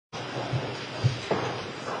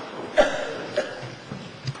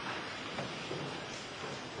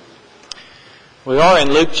We are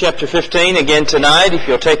in Luke chapter 15 again tonight. If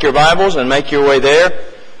you'll take your Bibles and make your way there.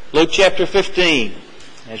 Luke chapter 15.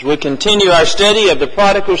 As we continue our study of the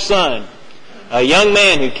prodigal son, a young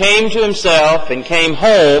man who came to himself and came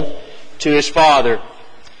home to his father.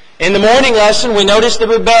 In the morning lesson, we noticed the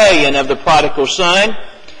rebellion of the prodigal son.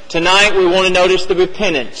 Tonight, we want to notice the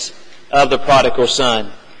repentance of the prodigal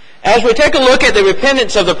son. As we take a look at the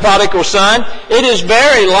repentance of the prodigal son, it is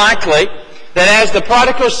very likely that as the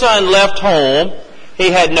prodigal son left home,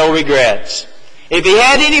 he had no regrets. If he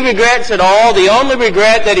had any regrets at all, the only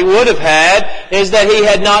regret that he would have had is that he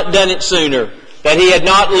had not done it sooner, that he had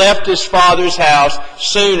not left his father's house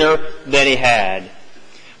sooner than he had.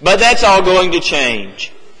 But that's all going to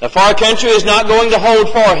change. The far country is not going to hold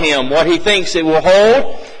for him what he thinks it will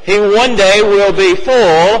hold. He one day will be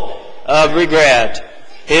full of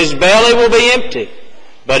regret. His belly will be empty,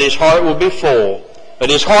 but his heart will be full. But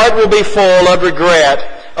his heart will be full of regret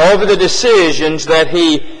over the decisions that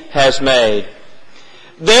he has made.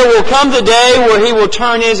 There will come the day where he will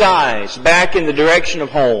turn his eyes back in the direction of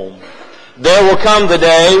home. There will come the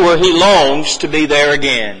day where he longs to be there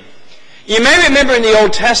again. You may remember in the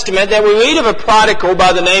Old Testament that we read of a prodigal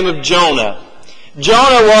by the name of Jonah.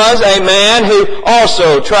 Jonah was a man who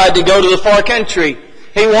also tried to go to the far country.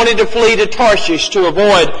 He wanted to flee to Tarshish to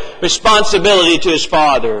avoid responsibility to his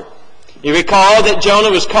father. You recall that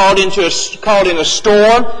Jonah was caught in a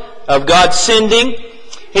storm of God's sending.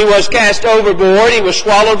 He was cast overboard. He was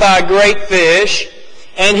swallowed by a great fish.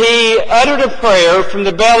 And he uttered a prayer from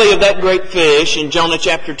the belly of that great fish in Jonah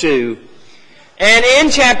chapter 2. And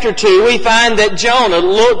in chapter 2, we find that Jonah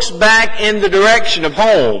looks back in the direction of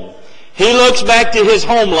home. He looks back to his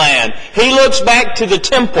homeland. He looks back to the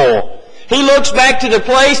temple. He looks back to the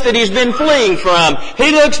place that he's been fleeing from.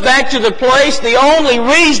 He looks back to the place, the only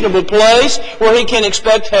reasonable place where he can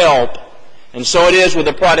expect help. And so it is with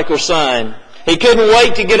the prodigal son. He couldn't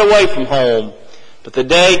wait to get away from home. But the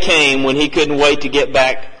day came when he couldn't wait to get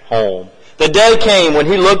back home. The day came when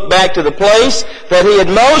he looked back to the place that he had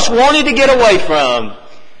most wanted to get away from.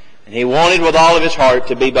 And he wanted with all of his heart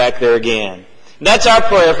to be back there again. And that's our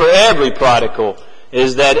prayer for every prodigal,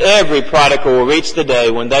 is that every prodigal will reach the day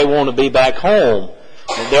when they want to be back home.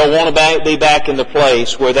 And they'll want to be back in the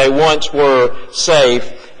place where they once were safe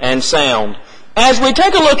and sound. As we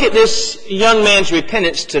take a look at this young man's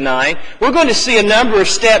repentance tonight, we're going to see a number of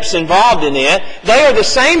steps involved in it. They are the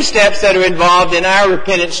same steps that are involved in our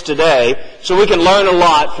repentance today, so we can learn a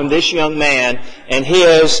lot from this young man and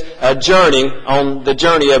his journey on the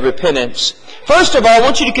journey of repentance. First of all, I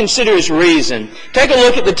want you to consider his reason. Take a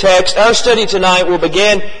look at the text. Our study tonight will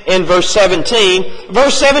begin in verse 17.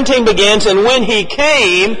 Verse 17 begins, "And when he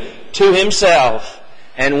came to himself."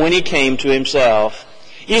 And when he came to himself.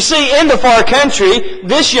 You see, in the far country,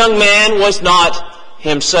 this young man was not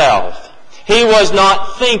himself. He was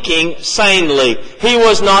not thinking sanely. He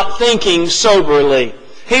was not thinking soberly.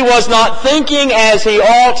 He was not thinking as he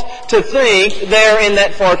ought to think there in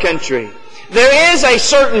that far country. There is a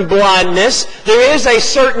certain blindness, there is a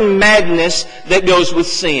certain madness that goes with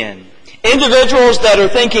sin. Individuals that are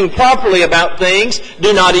thinking properly about things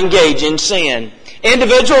do not engage in sin.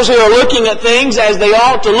 Individuals who are looking at things as they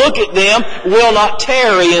ought to look at them will not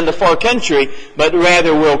tarry in the far country, but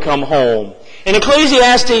rather will come home. In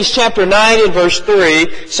Ecclesiastes chapter 9 and verse 3,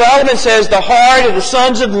 Solomon says, "The heart of the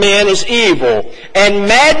sons of men is evil, and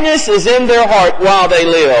madness is in their heart while they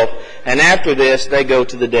live, and after this they go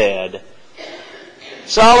to the dead."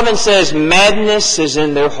 Solomon says madness is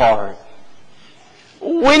in their heart.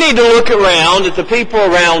 We need to look around at the people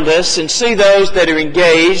around us and see those that are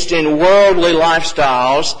engaged in worldly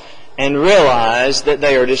lifestyles and realize that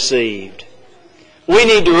they are deceived. We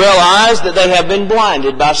need to realize that they have been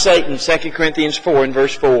blinded by Satan, 2 Corinthians 4 and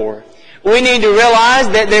verse 4. We need to realize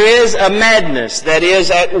that there is a madness that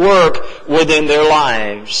is at work within their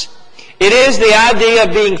lives. It is the idea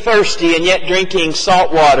of being thirsty and yet drinking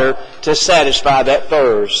salt water to satisfy that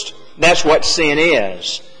thirst. That's what sin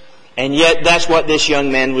is. And yet that's what this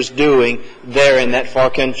young man was doing there in that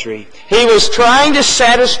far country. He was trying to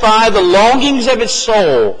satisfy the longings of his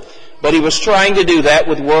soul, but he was trying to do that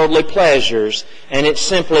with worldly pleasures, and it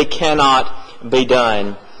simply cannot be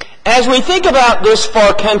done. As we think about this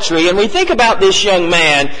far country and we think about this young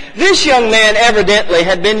man evidently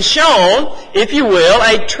had been shown, if you will,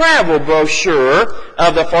 a travel brochure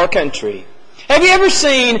of the far country. Have you ever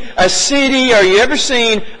seen a city or you ever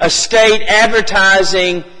seen a state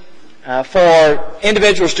advertising for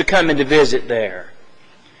individuals to come and to visit there?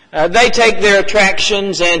 They take their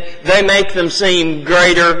attractions and they make them seem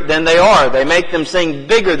greater than they are. They make them seem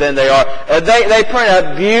bigger than they are. They print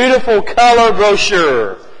a beautiful color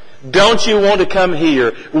brochure Don't you want to come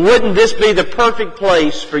here? Wouldn't this be the perfect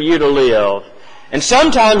place for you to live? And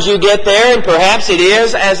sometimes you get there and perhaps it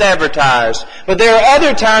is as advertised. But there are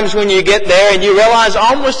other times when you get there and you realize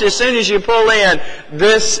almost as soon as you pull in,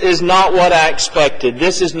 this is not what I expected.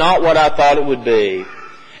 This is not what I thought it would be.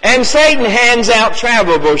 And Satan hands out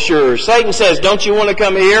travel brochures. Satan says, don't you want to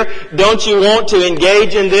come here? Don't you want to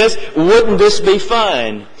engage in this? Wouldn't this be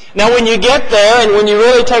fun? Now when you get there and when you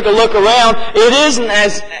really take a look around, it isn't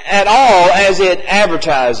at all as it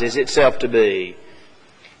advertises itself to be.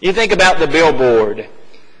 You think about the billboard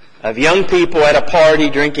of young people at a party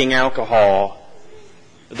drinking alcohol.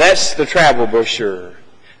 That's the travel brochure.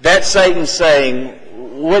 That's Satan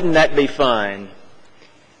saying, wouldn't that be fun?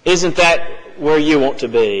 Isn't that where you want to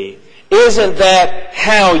be? Isn't that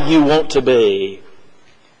how you want to be?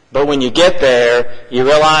 But when you get there, you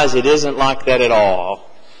realize it isn't like that at all.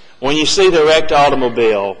 When you see the wrecked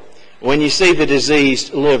automobile, when you see the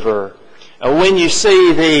diseased liver, when you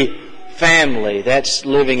see the family that's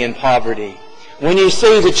living in poverty, when you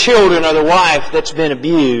see the children or the wife that's been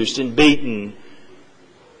abused and beaten,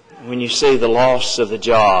 when you see the loss of the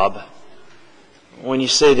job, when you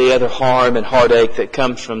see the other harm and heartache that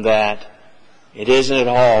comes from that, it isn't at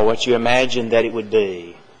all what you imagined that it would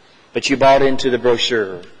be. But you bought into the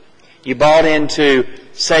brochure. You bought into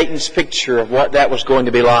Satan's picture of what that was going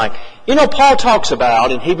to be like. You know, Paul talks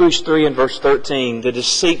about in Hebrews 3 and verse 13 the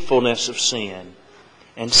deceitfulness of sin.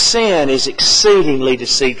 And sin is exceedingly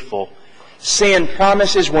deceitful. Sin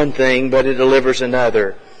promises one thing, but it delivers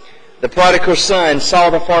another. The prodigal son saw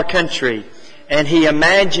the far country, and he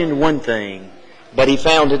imagined one thing, but he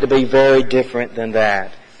found it to be very different than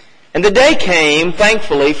that. And the day came,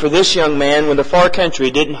 thankfully, for this young man when the far country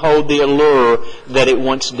didn't hold the allure that it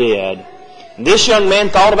once did. And this young man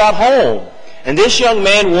thought about home. And this young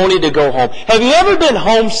man wanted to go home. Have you ever been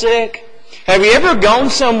homesick? Have you ever gone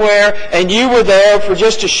somewhere and you were there for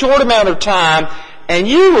just a short amount of time and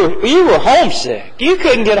you were homesick? You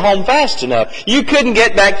couldn't get home fast enough. You couldn't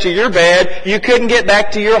get back to your bed. You couldn't get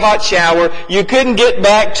back to your hot shower. You couldn't get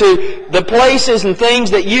back to the places and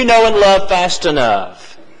things that you know and love fast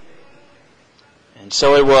enough. And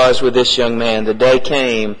so it was with this young man. The day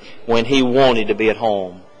came when he wanted to be at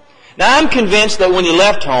home. Now I'm convinced that when he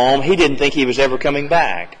left home, he didn't think he was ever coming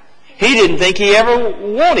back. He didn't think he ever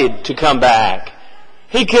wanted to come back.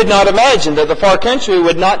 He could not imagine that the far country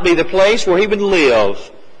would not be the place where he would live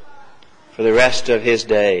for the rest of his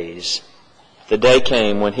days. The day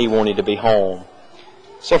came when he wanted to be home.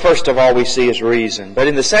 So first of all, we see his reason. But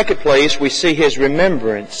in the second place, we see his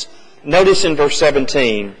remembrance. Notice in verse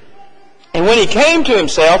 17. And when he came to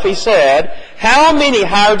himself, he said, how many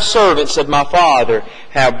hired servants of my father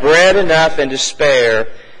have bread enough and to spare,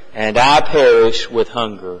 and I perish with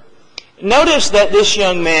hunger. Notice that this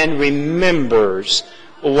young man remembers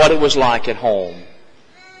what it was like at home.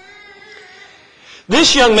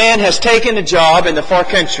 This young man has taken a job in the far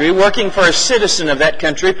country, working for a citizen of that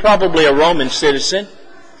country, probably a Roman citizen.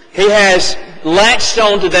 He has latched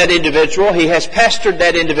on to that individual. He has pestered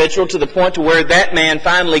that individual to the point to where that man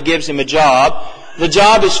finally gives him a job. The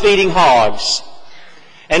job is feeding hogs.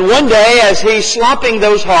 And one day, as he's slopping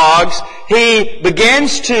those hogs, he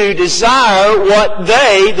begins to desire what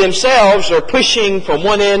they themselves are pushing from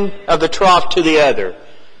one end of the trough to the other.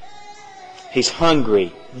 He's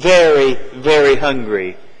hungry. Very, very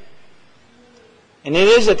hungry. And it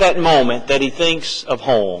is at that moment that he thinks of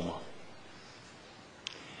home.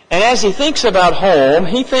 And as he thinks about home,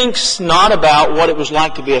 he thinks not about what it was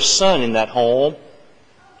like to be a son in that home.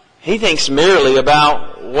 He thinks merely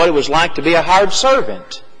about what it was like to be a hired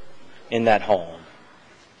servant in that home.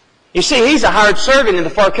 You see, he's a hired servant in the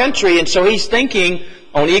far country, and so he's thinking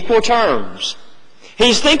on equal terms.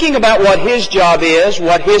 He's thinking about what his job is,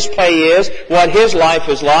 what his pay is, what his life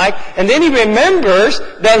is like, and then he remembers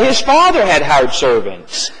that his father had hired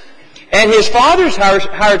servants. And his father's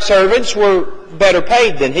hired servants were better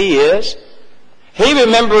paid than he is. He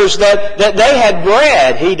remembers that they had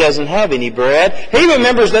bread. He doesn't have any bread. He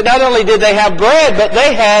remembers that not only did they have bread, but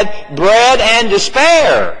they had bread and to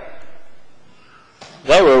spare.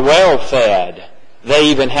 They were well fed. They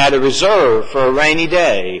even had a reserve for a rainy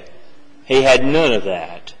day. He had none of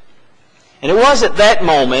that. And it was at that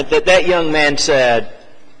moment that that young man said,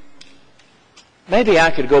 maybe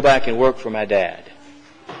I could go back and work for my dad.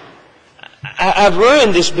 I've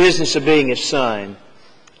ruined this business of being his son.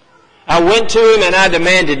 I went to him and I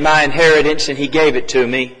demanded my inheritance and he gave it to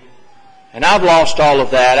me. And I've lost all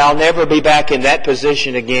of that. I'll never be back in that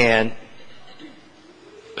position again.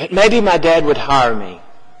 But maybe my dad would hire me.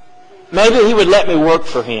 Maybe he would let me work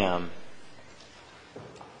for him.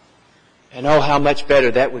 And oh, how much better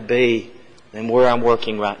that would be than where I'm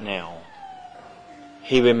working right now.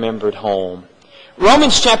 He remembered home.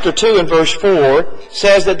 Romans chapter 2 and verse 4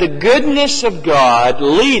 says that the goodness of God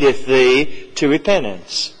leadeth thee to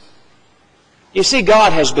repentance. You see,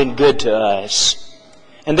 God has been good to us.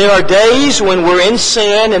 And there are days when we're in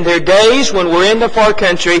sin, and there are days when we're in the far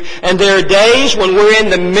country, and there are days when we're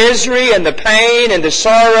in the misery and the pain and the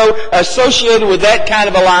sorrow associated with that kind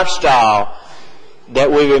of a lifestyle,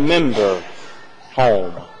 that we remember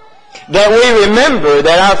home. That we remember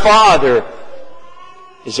that our Father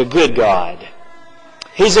is a good God.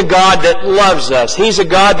 He's a God that loves us. He's a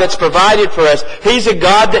God that's provided for us. He's a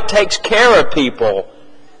God that takes care of people.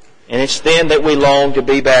 And it's then that we long to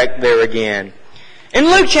be back there again. In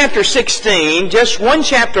Luke chapter 16, just one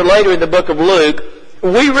chapter later in the book of Luke,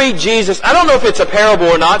 we read Jesus. I don't know if it's a parable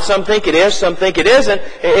or not. Some think it is, some think it isn't.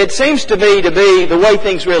 It seems to be the way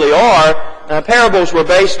things really are. Parables were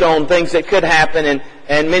based on things that could happen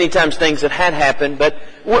and many times things that had happened. But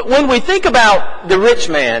when we think about the rich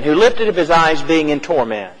man who lifted up his eyes being in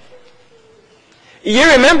torment, you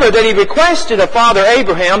remember that he requested of Father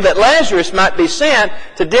Abraham that Lazarus might be sent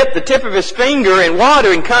to dip the tip of his finger in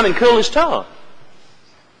water and come and cool his tongue.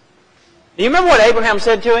 Do you remember what Abraham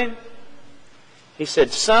said to him? He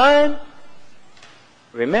said, "Son,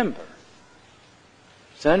 remember.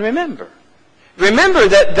 Son, remember. Remember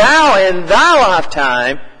that thou in thy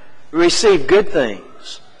lifetime received good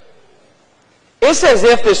things." It's as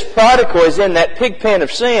if this prodigal is in that pig pen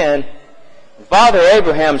of sin. Father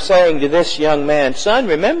Abraham saying to this young man, "Son,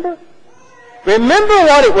 remember. Remember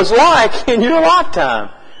what it was like in your lifetime.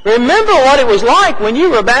 Remember what it was like when you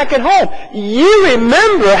were back at home. You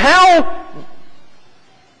remember how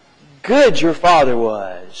good your father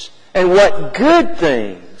was and what good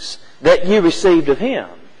things that you received of him."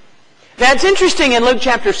 Now it's interesting in Luke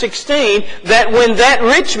chapter 16 that when that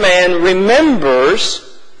rich man remembers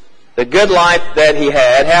the good life that he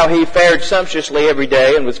had, how he fared sumptuously every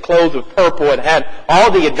day and was clothed with purple and had all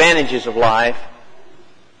the advantages of life,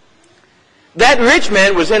 that rich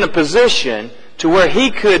man was in a position to where he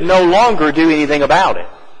could no longer do anything about it.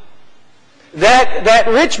 That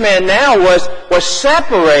rich man now was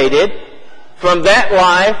separated from that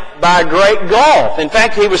life by a great gulf. In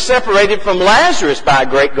fact, he was separated from Lazarus by a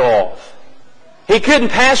great gulf. He couldn't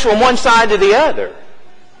pass from one side to the other.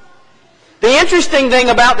 The interesting thing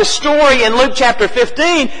about the story in Luke chapter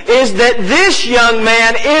 15 is that this young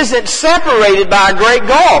man isn't separated by a great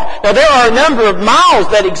gulf. Now, there are a number of miles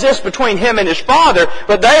that exist between him and his father,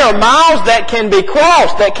 but they are miles that can be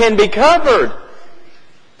crossed, that can be covered.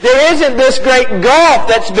 There isn't this great gulf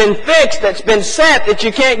that's been fixed, that's been set, that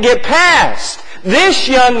you can't get past. This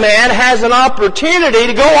young man has an opportunity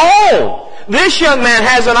to go home. This young man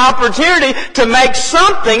has an opportunity to make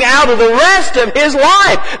something out of the rest of his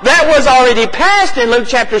life. That was already passed in Luke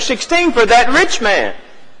chapter 16 for that rich man.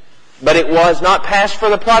 But it was not passed for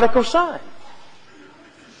the prodigal son.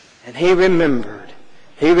 And he remembered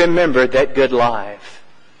that good life.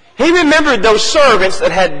 He remembered those servants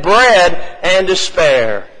that had bread and to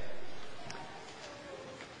spare.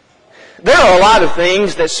 There are a lot of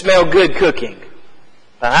things that smell good cooking.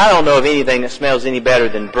 But I don't know of anything that smells any better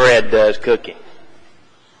than bread does cooking.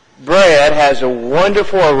 Bread has a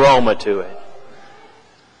wonderful aroma to it.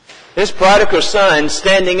 This prodigal son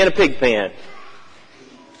standing in a pig pen.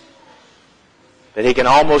 But he can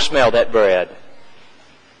almost smell that bread.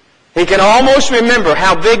 He can almost remember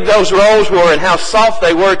how big those rolls were and how soft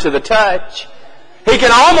they were to the touch. He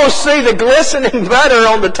can almost see the glistening butter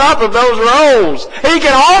on the top of those rolls. He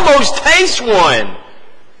can almost taste one.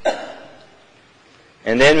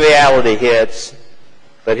 And then reality hits.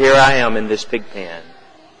 But here I am in this pig pen.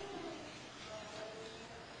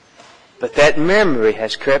 But that memory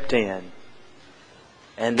has crept in.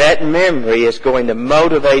 And that memory is going to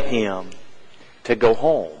motivate him to go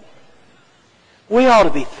home. We ought to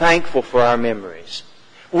be thankful for our memories.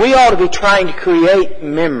 We ought to be trying to create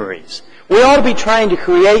memories. We ought to be trying to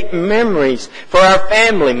create memories for our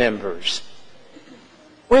family members.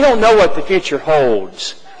 We don't know what the future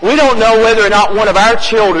holds. We don't know whether or not one of our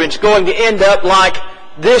children is going to end up like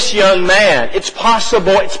this young man. It's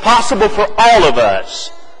possible for all of us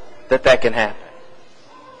that can happen.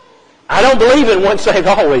 I don't believe in once saved,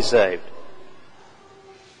 always saved.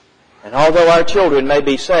 And although our children may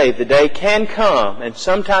be saved, the day can come, and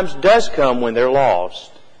sometimes does come when they're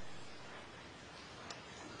lost.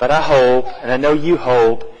 But I hope, and I know you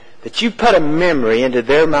hope, that you put a memory into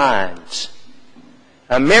their minds.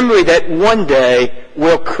 A memory that one day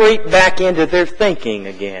will creep back into their thinking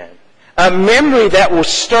again. A memory that will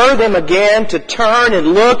stir them again to turn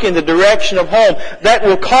and look in the direction of home. That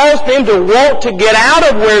will cause them to want to get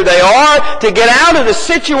out of where they are, to get out of the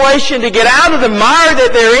situation, to get out of the mire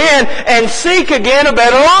that they're in, and seek again a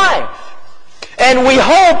better life. And we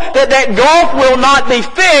hope that that gulf will not be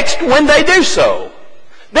fixed when they do so.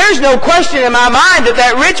 There's no question in my mind that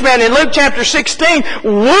that rich man in Luke chapter 16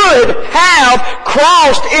 would have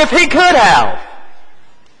crossed if he could have.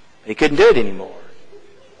 He couldn't do it anymore.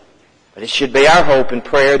 But it should be our hope and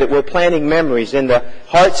prayer that we're planting memories in the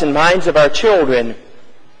hearts and minds of our children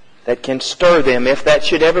that can stir them, if that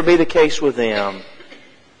should ever be the case with them,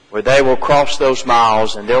 where they will cross those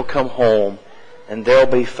miles and they'll come home and they'll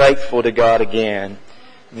be faithful to God again.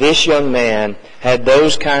 This young man had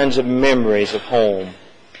those kinds of memories of home.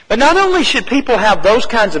 But not only should people have those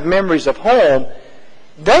kinds of memories of home,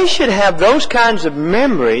 they should have those kinds of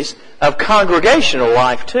memories of congregational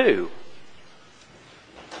life too.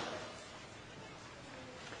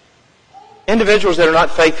 Individuals that are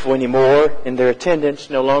not faithful anymore in their attendance,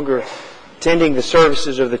 no longer attending the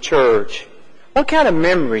services of the church, what kind of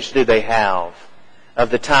memories do they have of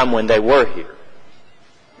the time when they were here?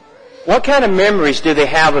 What kind of memories do they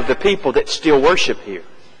have of the people that still worship here?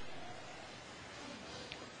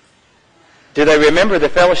 Do they remember the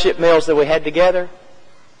fellowship meals that we had together?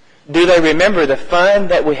 Do they remember the fun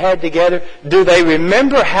that we had together? Do they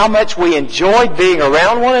remember how much we enjoyed being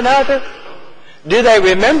around one another? Do they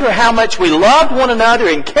remember how much we loved one another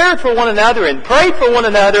and cared for one another and prayed for one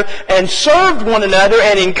another and served one another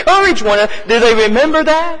and encouraged one another? Do they remember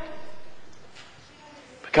that?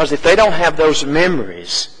 Because if they don't have those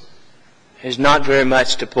memories, there's not very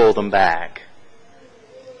much to pull them back.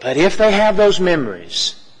 But if they have those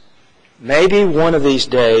memories, maybe one of these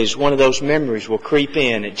days, one of those memories will creep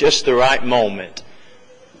in at just the right moment.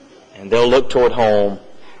 And they'll look toward home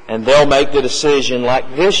and they'll make the decision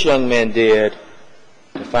like this young man did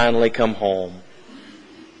to finally come home.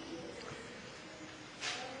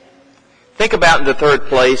 Think about in the third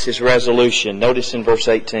place his resolution. Notice in verse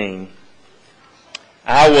 18.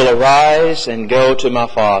 I will arise and go to my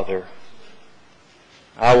father.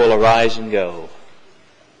 I will arise and go.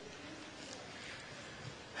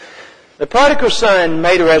 The prodigal son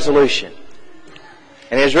made a resolution.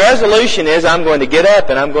 And his resolution is, I'm going to get up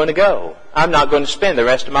and I'm going to go. I'm not going to spend the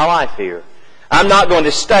rest of my life here. I'm not going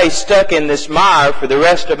to stay stuck in this mire for the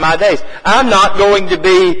rest of my days. I'm not going to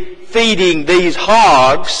be feeding these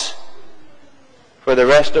hogs for the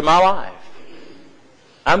rest of my life.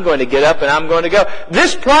 I'm going to get up and I'm going to go.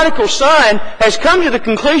 This prodigal son has come to the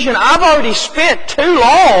conclusion, I've already spent too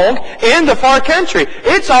long in the far country.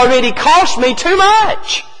 It's already cost me too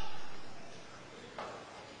much.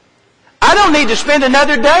 I don't need to spend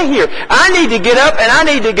another day here. I need to get up and I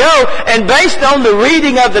need to go. And based on the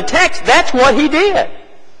reading of the text, that's what he did.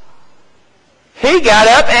 He got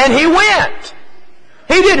up and he went.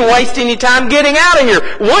 He didn't waste any time getting out of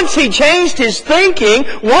here. Once he changed his thinking,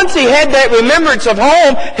 once he had that remembrance of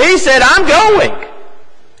home, he said, I'm going.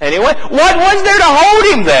 And he went. What was there to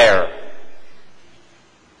hold him there?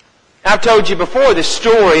 I've told you before the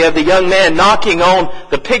story of the young man knocking on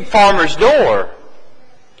the pig farmer's door.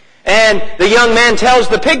 And the young man tells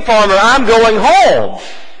the pig farmer, I'm going home.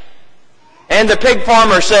 And the pig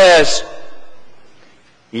farmer says,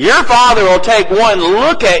 your father will take one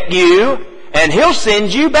look at you and he'll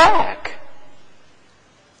send you back.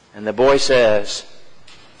 And the boy says,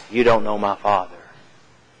 you don't know my father.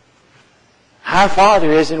 Our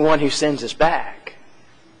Father isn't one who sends us back.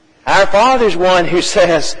 Our Father's one who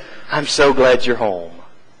says, I'm so glad you're home.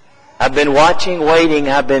 I've been watching, waiting,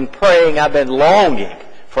 I've been praying, I've been longing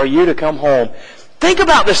for you to come home. Think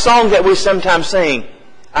about the song that we sometimes sing.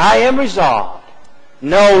 I am resolved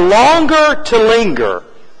no longer to linger,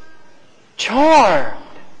 charmed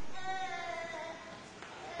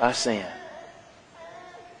by sin.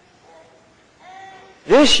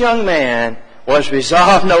 This young man was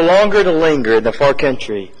resolved no longer to linger in the far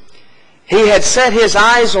country. He had set his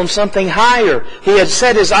eyes on something higher. He had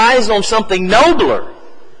set his eyes on something nobler.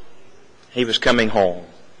 He was coming home.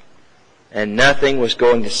 And nothing was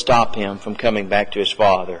going to stop him from coming back to his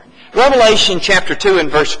father. Revelation chapter 2 and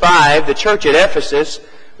verse 5, the church at Ephesus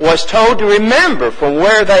was told to remember from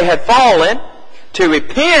where they had fallen, to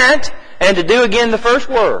repent, and to do again the first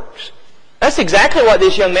works. That's exactly what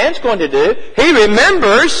this young man's going to do. He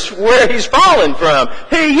remembers where he's fallen from.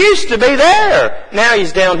 He used to be there. Now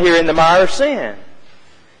he's down here in the mire of sin.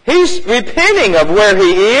 He's repenting of where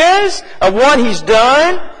he is, of what he's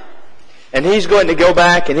done, and he's going to go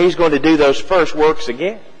back and he's going to do those first works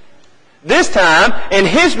again. This time, in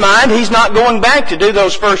his mind, he's not going back to do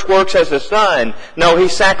those first works as a son. No, he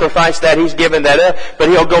sacrificed that. He's given that up. But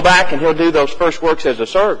he'll go back and he'll do those first works as a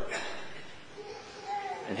servant.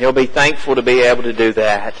 And he'll be thankful to be able to do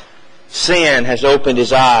that. Sin has opened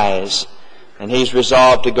his eyes, and he's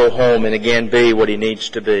resolved to go home and again be what he needs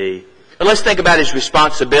to be. But let's think about his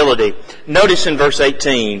responsibility. Notice in verse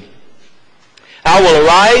 18, I will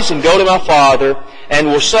arise and go to my father, and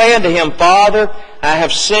will say unto him, Father, I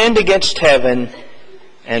have sinned against heaven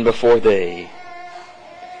and before thee.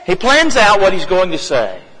 He plans out what he's going to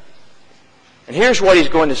say. And here's what he's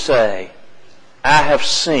going to say. I have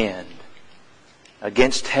sinned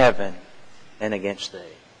against heaven and against thee.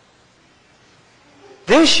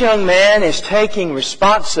 This young man is taking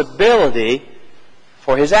responsibility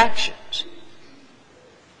for his actions.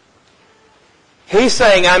 He's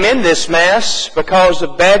saying, I'm in this mess because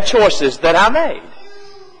of bad choices that I made.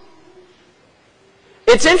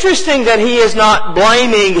 It's interesting that he is not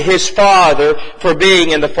blaming his father for being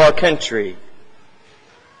in the far country.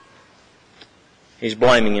 He's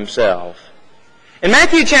blaming himself. In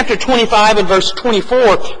Matthew chapter 25 and verse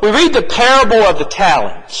 24, we read the parable of the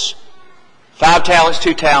talents. 5 talents,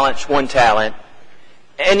 2 talents, 1 talent.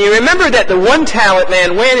 And you remember that the 1 talent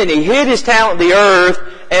man went and he hid his talent in the earth,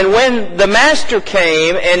 and when the master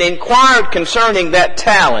came and inquired concerning that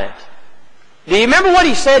talent, do you remember what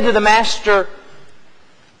he said to the master?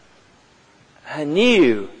 I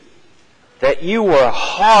knew that you were a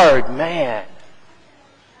hard man.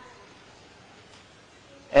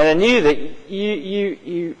 And I knew that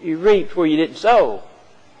you reaped where you didn't sow.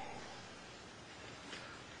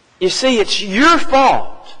 You see, it's your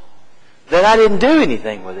fault that I didn't do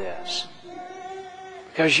anything with this.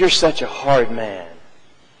 Because you're such a hard man.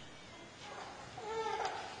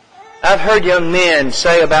 I've heard young men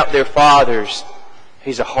say about their fathers,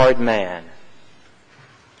 he's a hard man.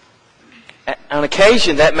 On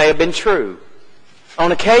occasion, that may have been true.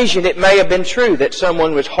 On occasion, it may have been true that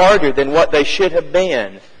someone was harder than what they should have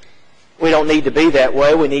been. We don't need to be that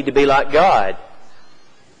way. We need to be like God.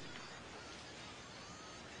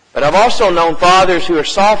 But I've also known fathers who are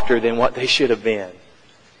softer than what they should have been.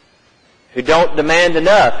 Who don't demand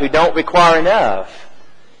enough. Who don't require enough.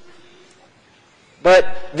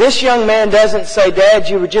 But this young man doesn't say, Dad,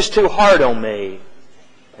 you were just too hard on me.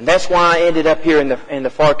 And that's why I ended up here in the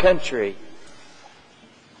far country.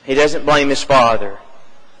 He doesn't blame his father.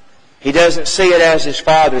 He doesn't see it as his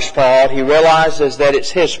father's fault. He realizes that it's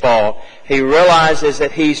his fault. He realizes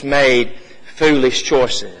that he's made foolish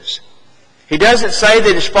choices. He doesn't say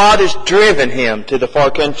that his father's driven him to the far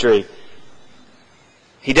country.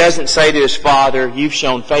 He doesn't say to his father, you've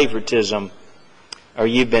shown favoritism or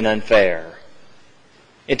you've been unfair.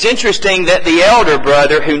 It's interesting that the elder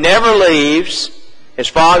brother, who never leaves his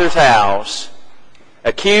father's house,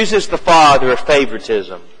 accuses the father of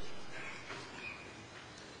favoritism.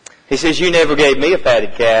 He says, you never gave me a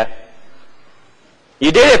fatted calf.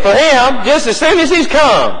 You did it for him just as soon as he's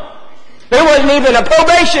come. There wasn't even a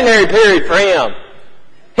probationary period for him.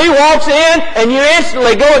 He walks in and you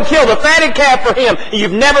instantly go and kill the fatted calf for him.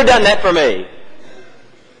 You've never done that for me.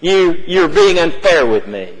 You're being unfair with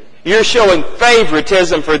me. You're showing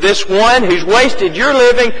favoritism for this one who's wasted your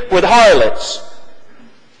living with harlots.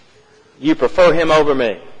 You prefer him over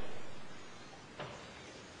me.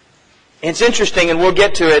 It's interesting, and we'll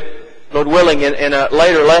get to it, Lord willing, in a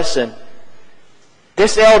later lesson.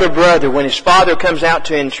 This elder brother, when his father comes out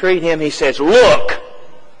to entreat him, he says, look!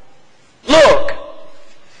 Look!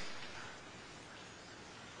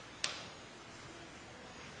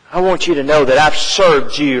 I want you to know that I've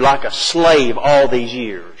served you like a slave all these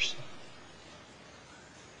years.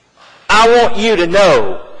 I want you to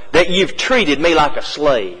know that you've treated me like a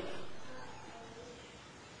slave.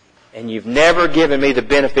 And you've never given me the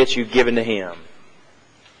benefits you've given to him.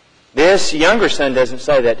 This younger son doesn't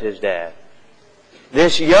say that to his dad.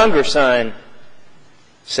 This younger son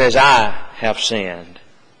says, I have sinned.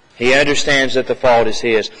 He understands that the fault is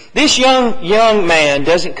his. This young man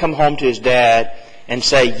doesn't come home to his dad and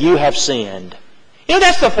say, you have sinned. You know,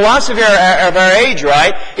 that's the philosophy of our age,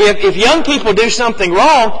 right? If young people do something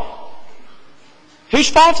wrong, whose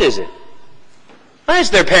fault is it? Well, it's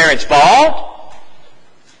their parents' fault.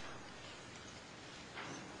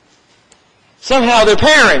 Somehow their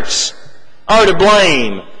parents are to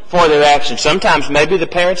blame for their actions. Sometimes maybe the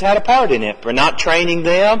parents had a part in it for not training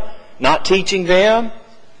them, not teaching them.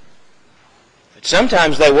 But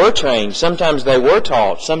sometimes they were trained. Sometimes they were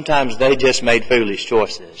taught. Sometimes they just made foolish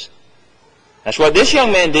choices. That's what this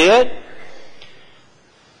young man did.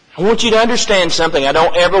 I want you to understand something. I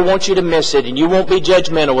don't ever want you to miss it, and you won't be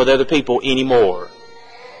judgmental with other people anymore.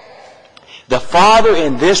 The Father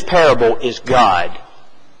in this parable is God.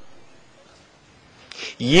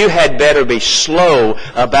 You had better be slow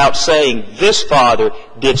about saying this father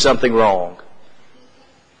did something wrong.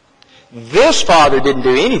 This father didn't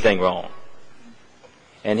do anything wrong.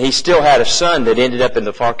 And he still had a son that ended up in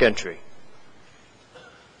the far country.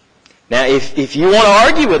 Now, if you want to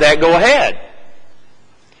argue with that, go ahead.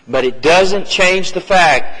 But it doesn't change the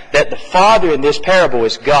fact that the father in this parable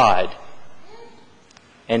is God.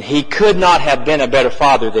 And he could not have been a better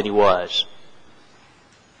father than he was.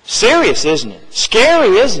 Serious, isn't it?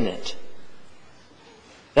 Scary, isn't it?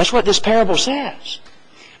 That's what this parable says.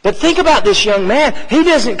 But think about this young man. He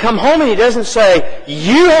doesn't come home and he doesn't say,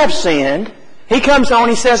 you have sinned. He comes home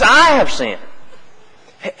and he says, I have sinned.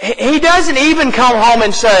 He doesn't even come home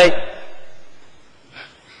and say,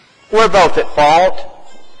 we're both at fault.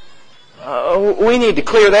 We need to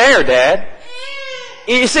clear the air, Dad.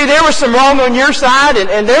 You see, there was some wrong on your side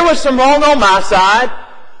and there was some wrong on my side.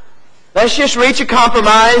 Let's just reach a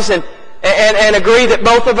compromise and agree that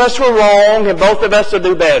both of us were wrong and both of us will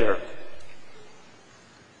do better.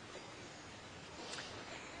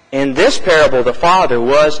 In this parable, the father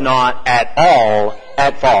was not at all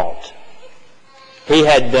at fault. He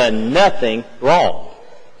had done nothing wrong.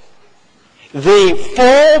 The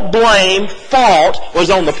full blame fault was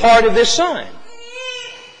on the part of this son.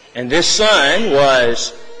 And this son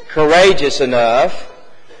was courageous enough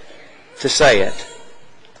to say it.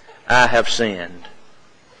 I have sinned.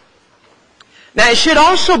 Now it should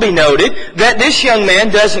also be noted that this young man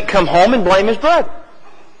doesn't come home and blame his brother.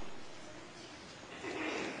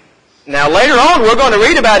 Now later on we're going to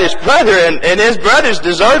read about his brother and his brother's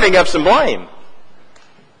deserving of some blame.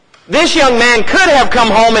 This young man could have come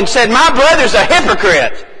home and said, my brother's a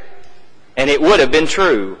hypocrite. And it would have been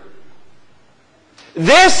true.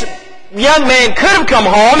 This young man could have come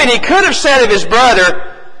home and he could have said of his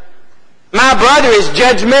brother, my brother is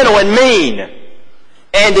judgmental and mean.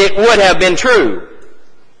 And it would have been true.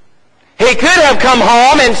 He could have come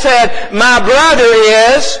home and said, my brother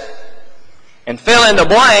is, and fill in the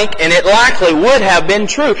blank, and it likely would have been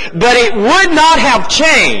true. But it would not have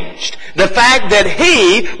changed the fact that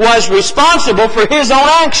he was responsible for his own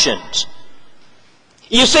actions.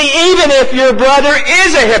 You see, even if your brother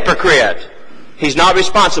is a hypocrite, he's not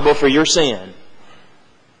responsible for your sin.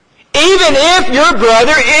 Even if your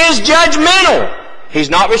brother is judgmental, he's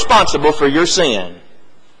not responsible for your sin.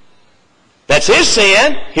 That's his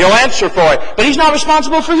sin. He'll answer for it. But he's not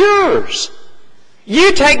responsible for yours.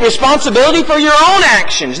 You take responsibility for your own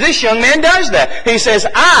actions. This young man does that. He says,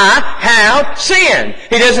 I have sinned.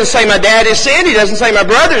 He doesn't say my dad has sinned. He doesn't say my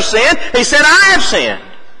brother's sinned. He said, I have sinned.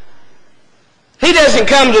 He doesn't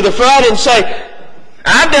come to the front and say,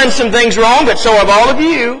 I've done some things wrong, but so have all of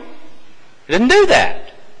you. He doesn't do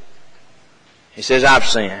that. He says, I've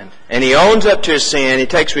sinned. And he owns up to his sin. He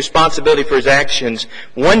takes responsibility for his actions.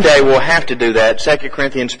 One day we'll have to do that. 2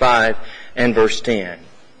 Corinthians 5 and verse 10.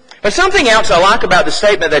 But something else I like about the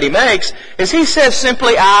statement that he makes is he says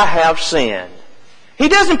simply, I have sinned. He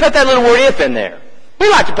doesn't put that little word if in there. We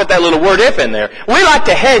like to put that little word if in there. We like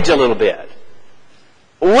to hedge a little bit.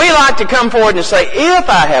 We like to come forward and say, if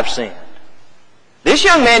I have sinned. This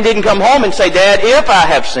young man didn't come home and say, Dad, if I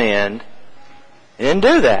have sinned. He didn't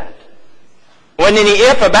do that. Wasn't any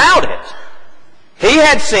if about it. He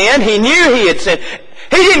had sinned. He knew he had sinned.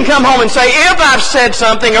 He didn't come home and say, if I've said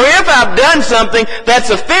something or if I've done something that's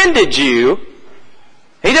offended you.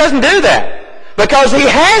 He doesn't do that. Because he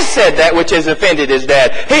has said that which has offended his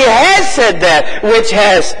dad. He has said that which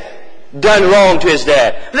has done wrong to his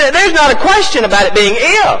dad. There's not a question about it being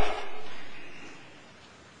if.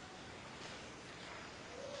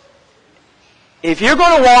 If you're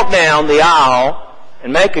going to walk down the aisle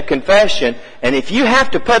and make a confession, and if you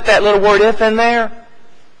have to put that little word if in there,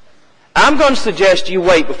 I'm going to suggest you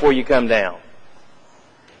wait before you come down.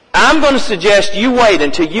 I'm going to suggest you wait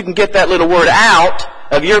until you can get that little word out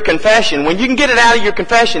of your confession. When you can get it out of your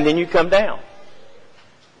confession, then you come down.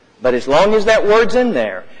 But as long as that word's in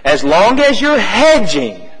there, as long as you're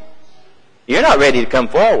hedging, you're not ready to come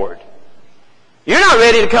forward. You're not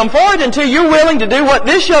ready to come forward until you're willing to do what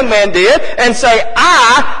this young man did and say,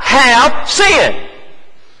 I have sinned.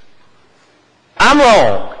 I'm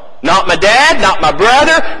wrong. Not my dad, not my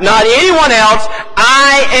brother, not anyone else.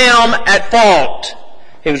 I am at fault.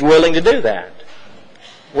 He was willing to do that.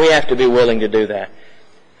 We have to be willing to do that.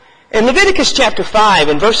 In Leviticus chapter 5,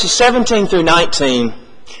 in verses 17 through 19,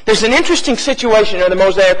 there's an interesting situation in the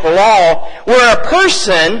Mosaical law where a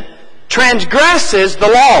person transgresses the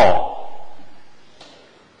law.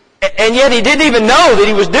 And yet he didn't even know that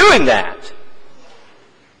he was doing that.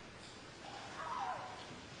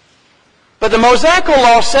 But the Mosaical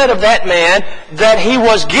law said of that man that he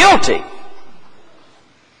was guilty.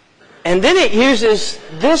 And then it uses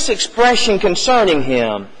this expression concerning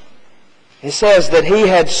him. It says that he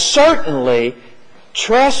had certainly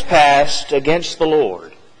trespassed against the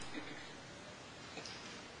Lord.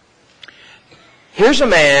 Here's a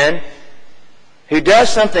man who does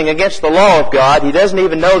something against the law of God. He doesn't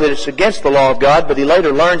even know that it's against the law of God, but he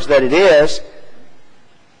later learns that it is.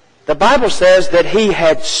 The Bible says that he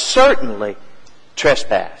had certainly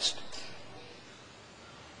trespassed.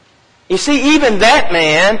 You see, even that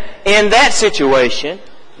man in that situation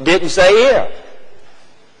didn't say if.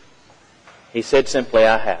 He said simply,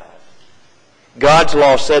 I have. God's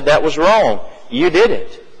law said that was wrong. You did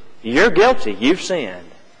it. You're guilty. You've sinned.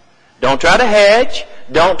 Don't try to hedge.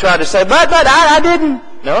 Don't try to say, but I didn't.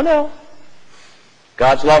 No.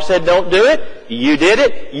 God's law said don't do it. You did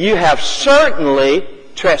it. You have certainly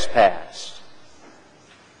trespassed.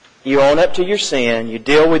 You own up to your sin. You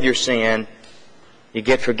deal with your sin. You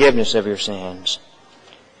get forgiveness of your sins.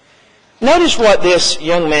 Notice what this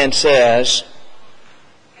young man says.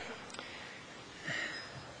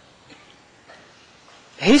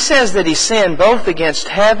 He says that he sinned both against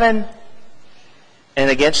heaven and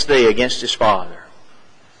against thee, against his father.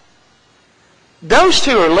 Those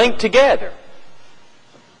two are linked together.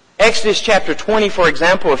 Exodus chapter 20, for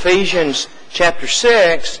example, Ephesians chapter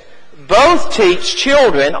 6, both teach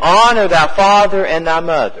children, honor thy father and thy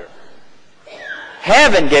mother.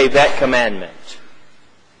 Heaven gave that commandment.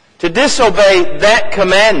 To disobey that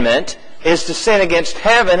commandment is to sin against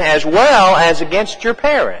heaven as well as against your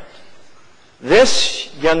parent.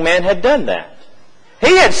 This young man had done that.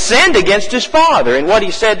 He had sinned against his father in what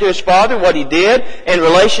he said to his father, what he did in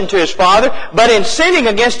relation to his father. But in sinning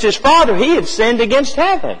against his father, he had sinned against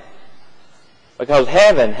heaven. Because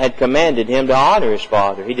heaven had commanded him to honor his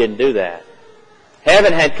father. He didn't do that.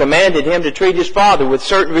 Heaven had commanded him to treat his father with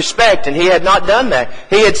certain respect, and he had not done that.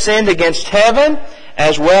 He had sinned against heaven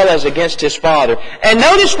as well as against his father. And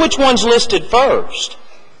notice which one's listed first.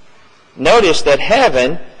 Notice that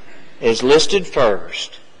heaven is listed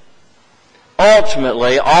first.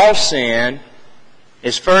 Ultimately, all sin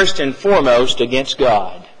is first and foremost against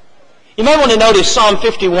God. You may want to notice Psalm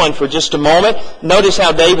 51 for just a moment. Notice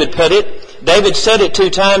how David put it. David said it 2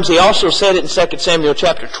 times. He also said it in 2 Samuel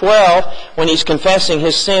chapter 12 when he's confessing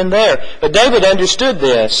his sin there. But David understood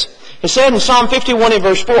this. He said in Psalm 51 in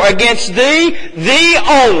verse 4, against thee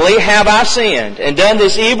only have I sinned, and done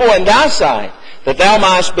this evil in thy sight, that thou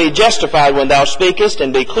mightest be justified when thou speakest,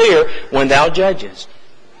 and be clear when thou judgest.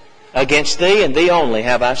 Against thee and thee only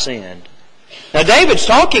have I sinned. Now David's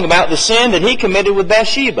talking about the sin that he committed with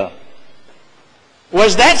Bathsheba.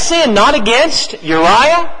 Was that sin not against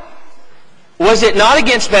Uriah? Was it not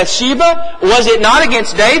against Bathsheba? Was it not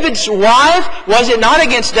against David's wife? Was it not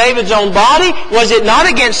against David's own body? Was it not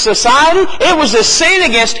against society? It was a sin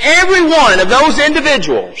against every one of those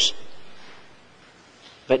individuals.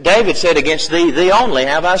 But David said, against thee only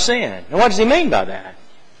have I sinned. Now what does he mean by that?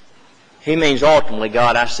 He means ultimately,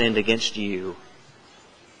 God, I sinned against you.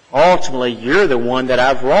 Ultimately, you're the one that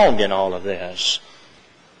I've wronged in all of this.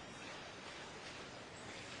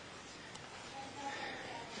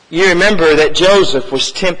 You remember that Joseph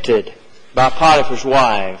was tempted by Potiphar's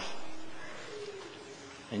wife.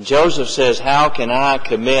 And Joseph says, how can I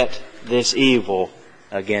commit this evil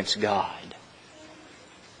against God?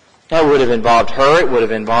 That would have involved her. It would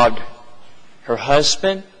have involved her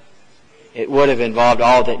husband. It would have involved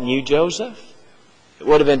all that knew Joseph. It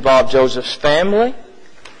would have involved Joseph's family.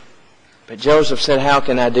 But Joseph said, how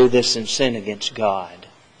can I do this and sin against God?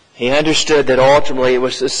 He understood that ultimately it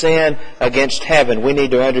was a sin against heaven. We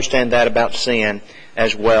need to understand that about sin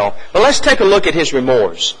as well. But let's take a look at his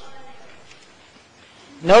remorse.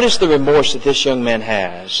 Notice the remorse that this young man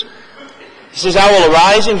has. He says, I will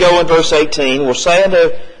arise and go in verse 18. Will say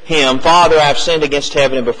unto him, Father, I have sinned against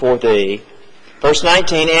heaven and before thee. Verse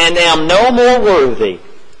 19, and am no more worthy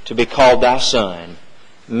to be called thy son.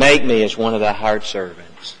 Make me as one of thy hired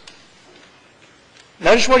servants.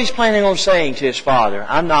 Notice what he's planning on saying to his father.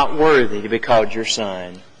 I'm not worthy to be called your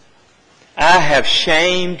son. I have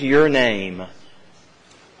shamed your name.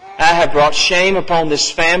 I have brought shame upon this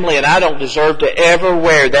family, and I don't deserve to ever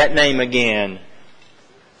wear that name again.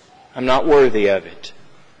 I'm not worthy of it.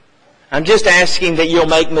 I'm just asking that you'll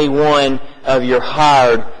make me one of your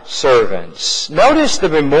hired servants. Notice the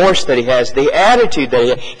remorse that he has, the attitude that he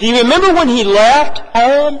has. Do you remember when he left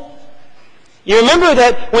home? You remember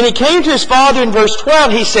that when he came to his father in verse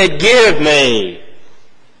 12, he said, give me.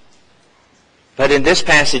 But in this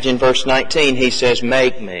passage in verse 19, he says,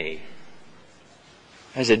 make me.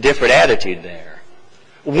 There's a different attitude there.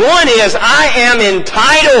 One is, I am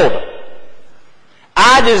entitled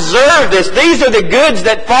I deserve this. These are the goods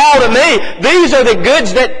that fall to me. These are the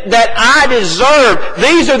goods that I deserve.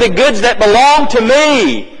 These are the goods that belong to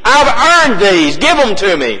me. I've earned these. Give them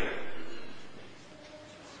to me.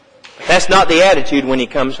 That's not the attitude when he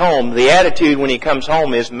comes home. The attitude when he comes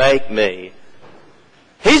home is, make me.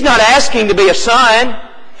 He's not asking to be a son.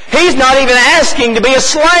 He's not even asking to be a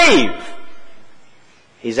slave.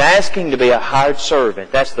 He's asking to be a hired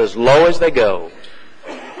servant. That's as low as they go.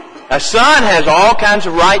 A son has all kinds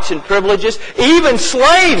of rights and privileges. Even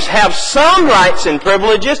slaves have some rights and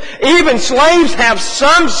privileges. Even slaves have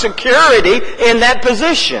some security in that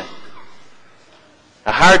position.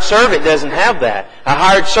 A hired servant doesn't have that. A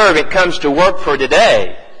hired servant comes to work for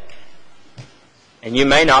today, and you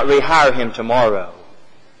may not rehire him tomorrow.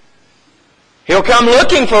 He'll come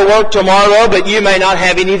looking for work tomorrow, but you may not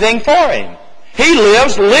have anything for him. He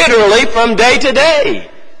lives literally from day to day.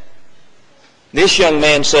 This young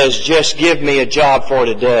man says, just give me a job for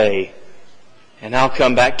today, and I'll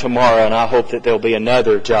come back tomorrow, and I hope that there'll be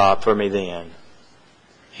another job for me then.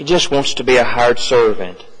 He just wants to be a hired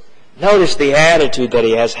servant. Notice the attitude that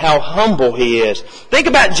he has, how humble he is. Think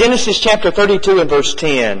about Genesis chapter 32 and verse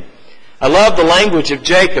 10. I love the language of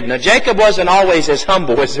Jacob. Now, Jacob wasn't always as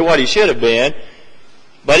humble as what he should have been.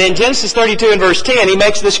 But in Genesis 32 and verse 10, he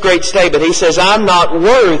makes this great statement. He says, I'm not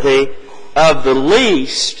worthy of the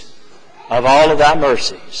least of all of thy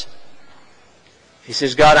mercies. He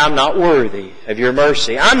says, God, I'm not worthy of your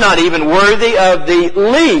mercy. I'm not even worthy of the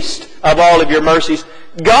least of all of your mercies.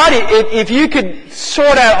 God, if you could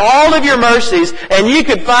sort out all of your mercies and you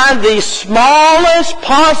could find the smallest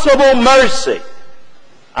possible mercy,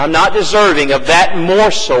 I'm not deserving of that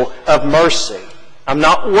morsel of mercy. I'm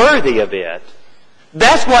not worthy of it.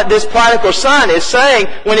 That's what this prodigal son is saying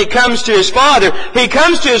when he comes to his father. He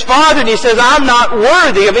comes to his father and he says, I'm not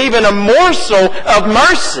worthy of even a morsel of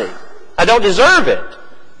mercy. I don't deserve it.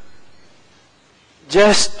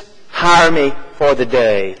 Just hire me for the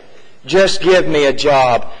day. Just give me a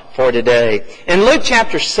job for today. In Luke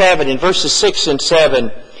chapter 7, in verses 6 and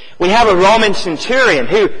 7, we have a Roman centurion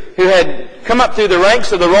who had come up through the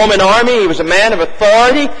ranks of the Roman army. He was a man of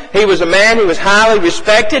authority. He was a man who was highly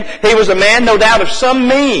respected. He was a man, no doubt, of some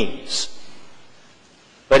means.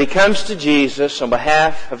 But he comes to Jesus on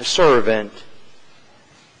behalf of a servant,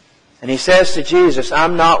 and he says to Jesus,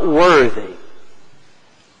 I'm not worthy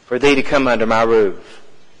for thee to come under my roof.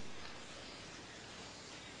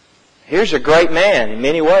 Here's a great man in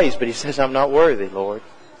many ways, but he says, I'm not worthy, Lord.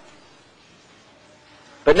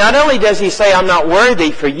 But not only does he say, I'm not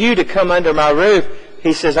worthy for you to come under my roof,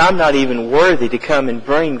 he says, I'm not even worthy to come and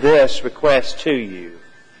bring this request to you.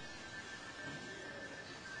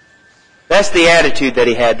 That's the attitude that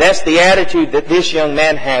he had. That's the attitude that this young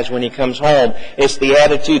man has when he comes home. It's the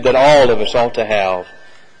attitude that all of us ought to have.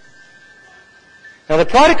 Now, the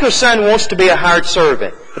prodigal son wants to be a hired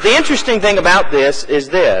servant. But the interesting thing about this is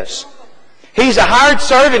this. He's a hired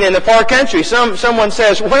servant in the far country. Someone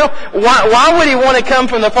says, well, why would he want to come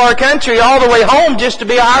from the far country all the way home just to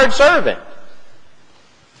be a hired servant?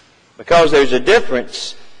 Because there's a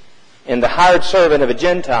difference in the hired servant of a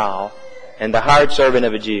Gentile and the hired servant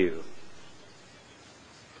of a Jew.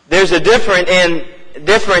 There's a difference in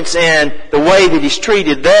the way that he's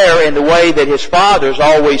treated there and the way that his father's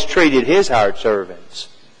always treated his hired servants.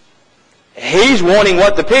 He's wanting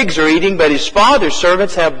what the pigs are eating, but his father's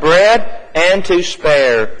servants have bread and to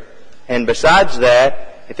spare. And besides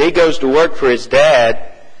that, if he goes to work for his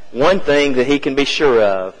dad, one thing that he can be sure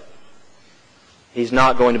of, he's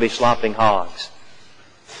not going to be slopping hogs.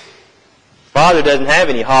 Father doesn't have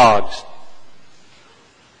any hogs.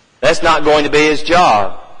 That's not going to be his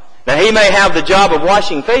job. Now, he may have the job of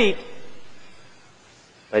washing feet,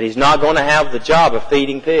 but he's not going to have the job of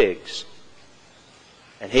feeding pigs.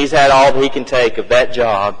 And he's had all that he can take of that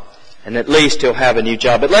job, and at least he'll have a new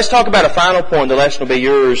job. But let's talk about a final point. The lesson will be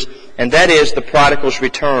yours, and that is the prodigal's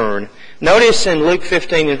return. Notice in Luke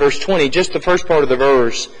 15 and verse 20, just the first part of the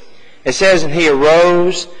verse, it says, and he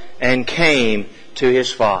arose and came to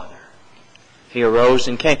his father. He arose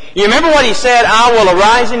and came. You remember what he said, I will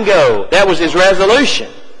arise and go. That was his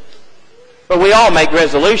resolution. But we all make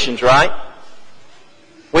resolutions, right?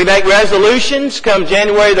 We make resolutions. Come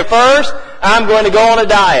January the 1st, I'm going to go on a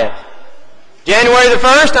diet. January the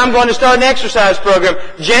 1st, I'm going to start an exercise program.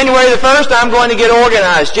 January the 1st, I'm going to get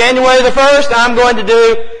organized. January the 1st, I'm going to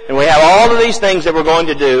do... And we have all of these things that we're going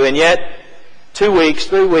to do. And yet, 2 weeks,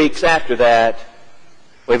 3 weeks after that,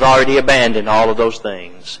 we've already abandoned all of those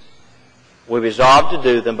things. We resolved to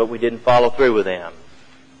do them, but we didn't follow through with them.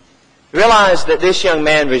 Realize that this young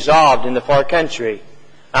man resolved in the far country,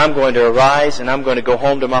 I'm going to arise and I'm going to go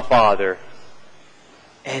home to my father.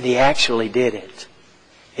 And he actually did it.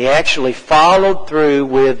 He actually followed through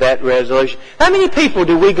with that resolution. How many people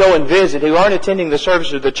do we go and visit who aren't attending the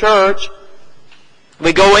service of the church?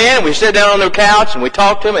 We go in and we sit down on their couch and we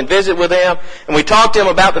talk to them and visit with them. And we talk to them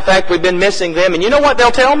about the fact we've been missing them. And you know what they'll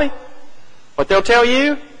tell me? What they'll tell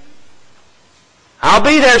you? I'll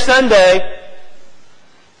be there Sunday.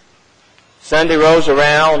 Sunday rolls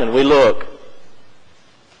around and we look.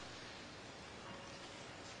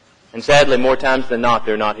 And sadly, more times than not,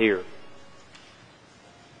 they're not here.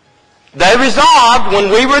 They resolved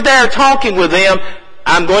when we were there talking with them,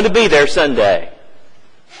 I'm going to be there Sunday.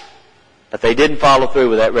 But they didn't follow through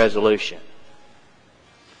with that resolution.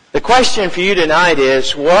 The question for you tonight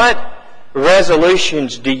is, what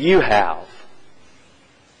resolutions do you have?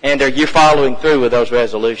 And are you following through with those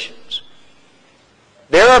resolutions?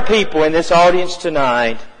 There are people in this audience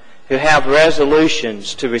tonight who have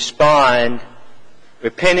resolutions to respond,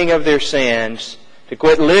 repenting of their sins, to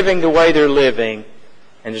quit living the way they're living,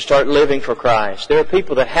 and to start living for Christ. There are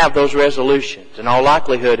people that have those resolutions, in all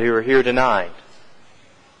likelihood, who are here tonight.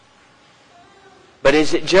 But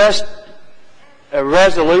is it just a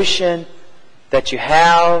resolution that you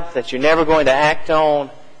have, that you're never going to act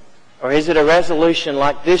on? Or is it a resolution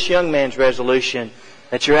like this young man's resolution,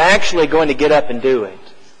 that you're actually going to get up and do it?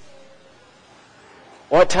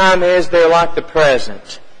 What time is there like the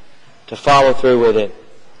present to follow through with it?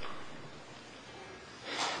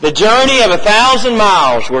 The journey of 1,000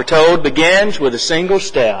 miles, we're told, begins with a single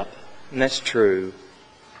step. And that's true.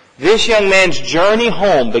 This young man's journey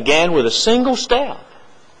home began with a single step.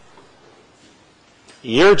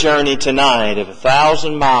 Your journey tonight of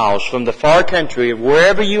 1,000 miles from the far country of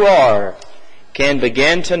wherever you are can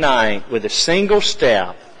begin tonight with a single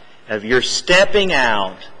step of your stepping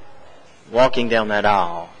out, walking down that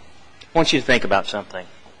aisle. I want you to think about something.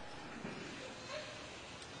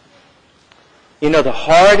 You know, the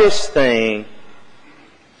hardest thing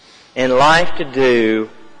in life to do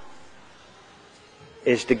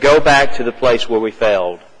is to go back to the place where we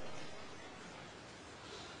failed.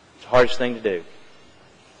 It's the hardest thing to do.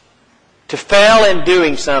 To fail in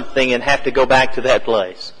doing something and have to go back to that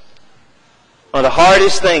place. One of the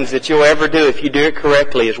hardest things that you'll ever do if you do it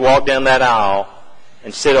correctly is walk down that aisle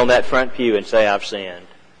and sit on that front pew and say, I've sinned.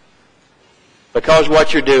 Because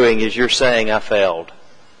what you're doing is you're saying, I failed.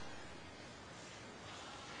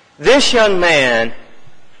 This young man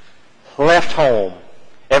left home.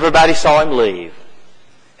 Everybody saw him leave.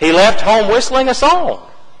 He left home whistling a song.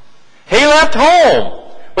 He left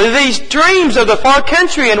home with these dreams of the far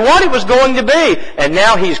country and what it was going to be. And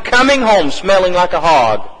now he's coming home smelling like a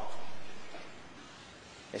hog.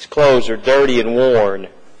 His clothes are dirty and worn.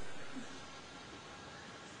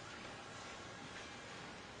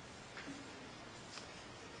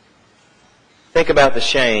 Think about the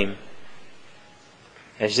shame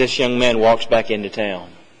as this young man walks back into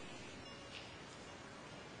town.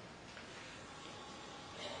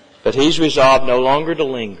 But he's resolved no longer to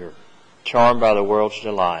linger, charmed by the world's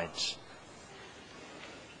delights.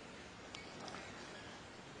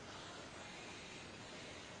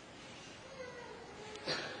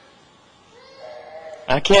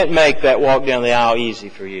 I can't make that walk down the aisle easy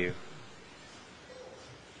for you.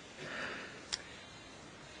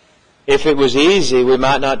 If it was easy, we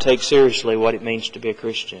might not take seriously what it means to be a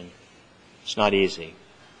Christian. It's not easy.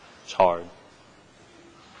 It's hard.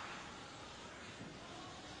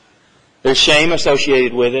 There's shame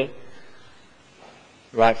associated with it.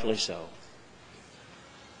 Rightfully so.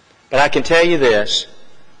 But I can tell you this,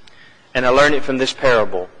 and I learned it from this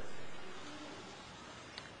parable.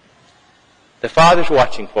 The Father's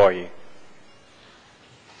watching for you.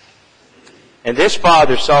 And this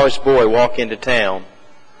father saw his boy walk into town,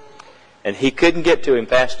 and he couldn't get to him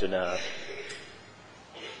fast enough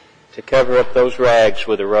to cover up those rags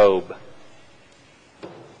with a robe.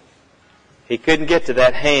 He couldn't get to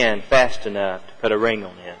that hand fast enough to put a ring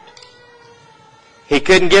on it. He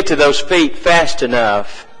couldn't get to those feet fast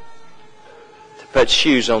enough to put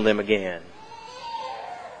shoes on them again.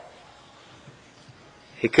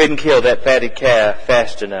 He couldn't kill that fatted calf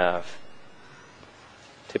fast enough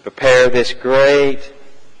to prepare this great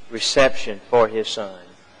reception for his son.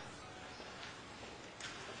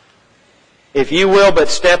 If you will but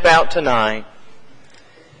step out tonight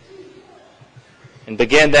and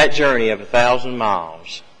begin that journey of 1,000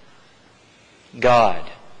 miles, God,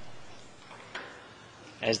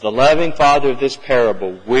 as the loving Father of this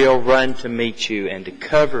parable, will run to meet you and to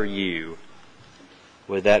cover you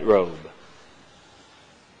with that robe.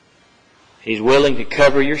 He's willing to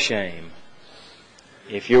cover your shame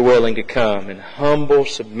if you're willing to come in humble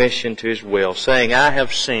submission to His will, saying, I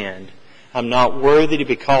have sinned. I'm not worthy to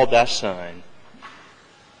be called thy son.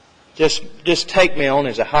 Just take me on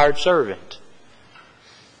as a hired servant.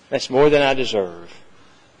 That's more than I deserve.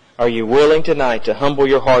 Are you willing tonight to humble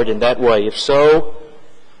your heart in that way? If so,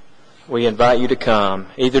 we invite you to come,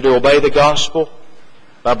 either to obey the gospel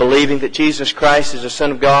by believing that Jesus Christ is the Son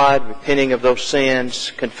of God, repenting of those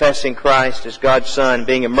sins, confessing Christ as God's Son,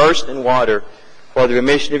 being immersed in water for the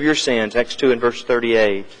remission of your sins, Acts 2 and verse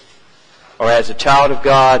 38. Or as a child of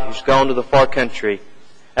God who's gone to the far country,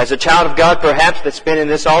 as a child of God perhaps that's been in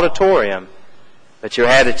this auditorium, but your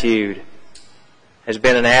attitude has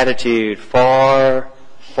been an attitude far,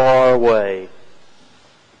 far away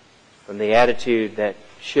from the attitude that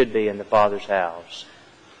should be in the Father's house.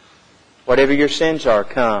 Whatever your sins are,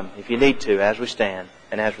 come, if you need to, as we stand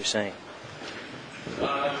and as we sing.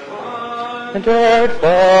 And